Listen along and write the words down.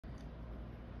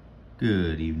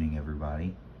Good evening,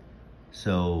 everybody.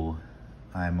 So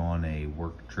I'm on a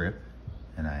work trip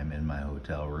and I'm in my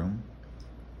hotel room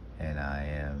and I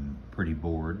am pretty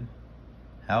bored.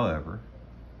 However,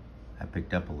 I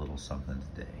picked up a little something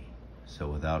today. So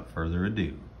without further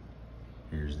ado,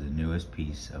 here's the newest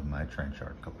piece of my trench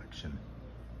art collection.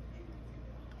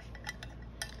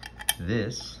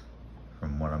 This,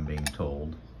 from what I'm being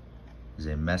told, is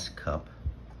a mess cup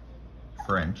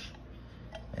French,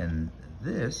 and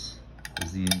this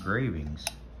is the engravings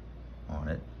on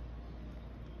it.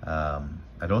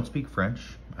 I don't speak French.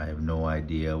 I have no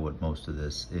idea what most of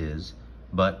this is,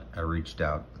 but I reached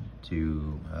out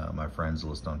to my friends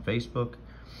list on Facebook,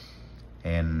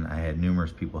 and I had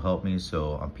numerous people help me,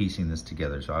 so I'm piecing this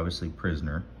together. So obviously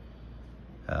Prisoner,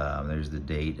 there's the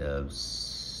date of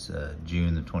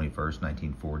June the 21st,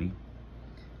 1940.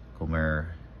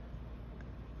 Comer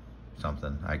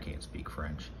something, I can't speak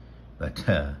French, but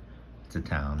it's a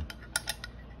town.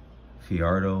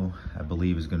 Fiardo, I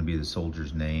believe, is going to be the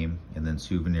soldier's name, and then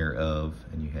souvenir of,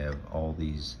 and you have all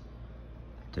these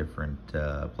different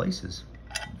places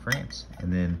in France.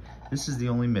 And then this is the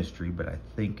only mystery, but I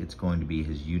think it's going to be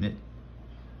his unit.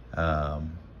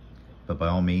 But by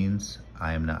all means,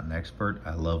 I am not an expert.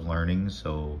 I love learning,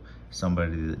 so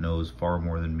somebody that knows far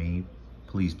more than me,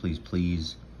 please, please,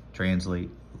 please translate,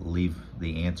 leave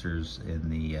the answers in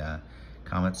the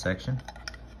comment section.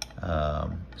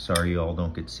 Sorry you all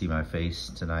don't get to see my face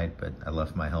tonight, but I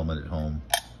left my helmet at home,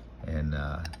 and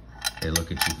they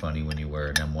look at you funny when you wear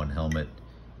an M1 helmet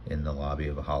in the lobby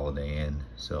of a Holiday Inn.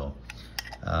 So,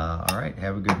 all right,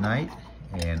 have a good night,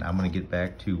 and I'm gonna get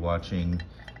back to watching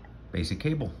Basic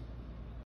Cable.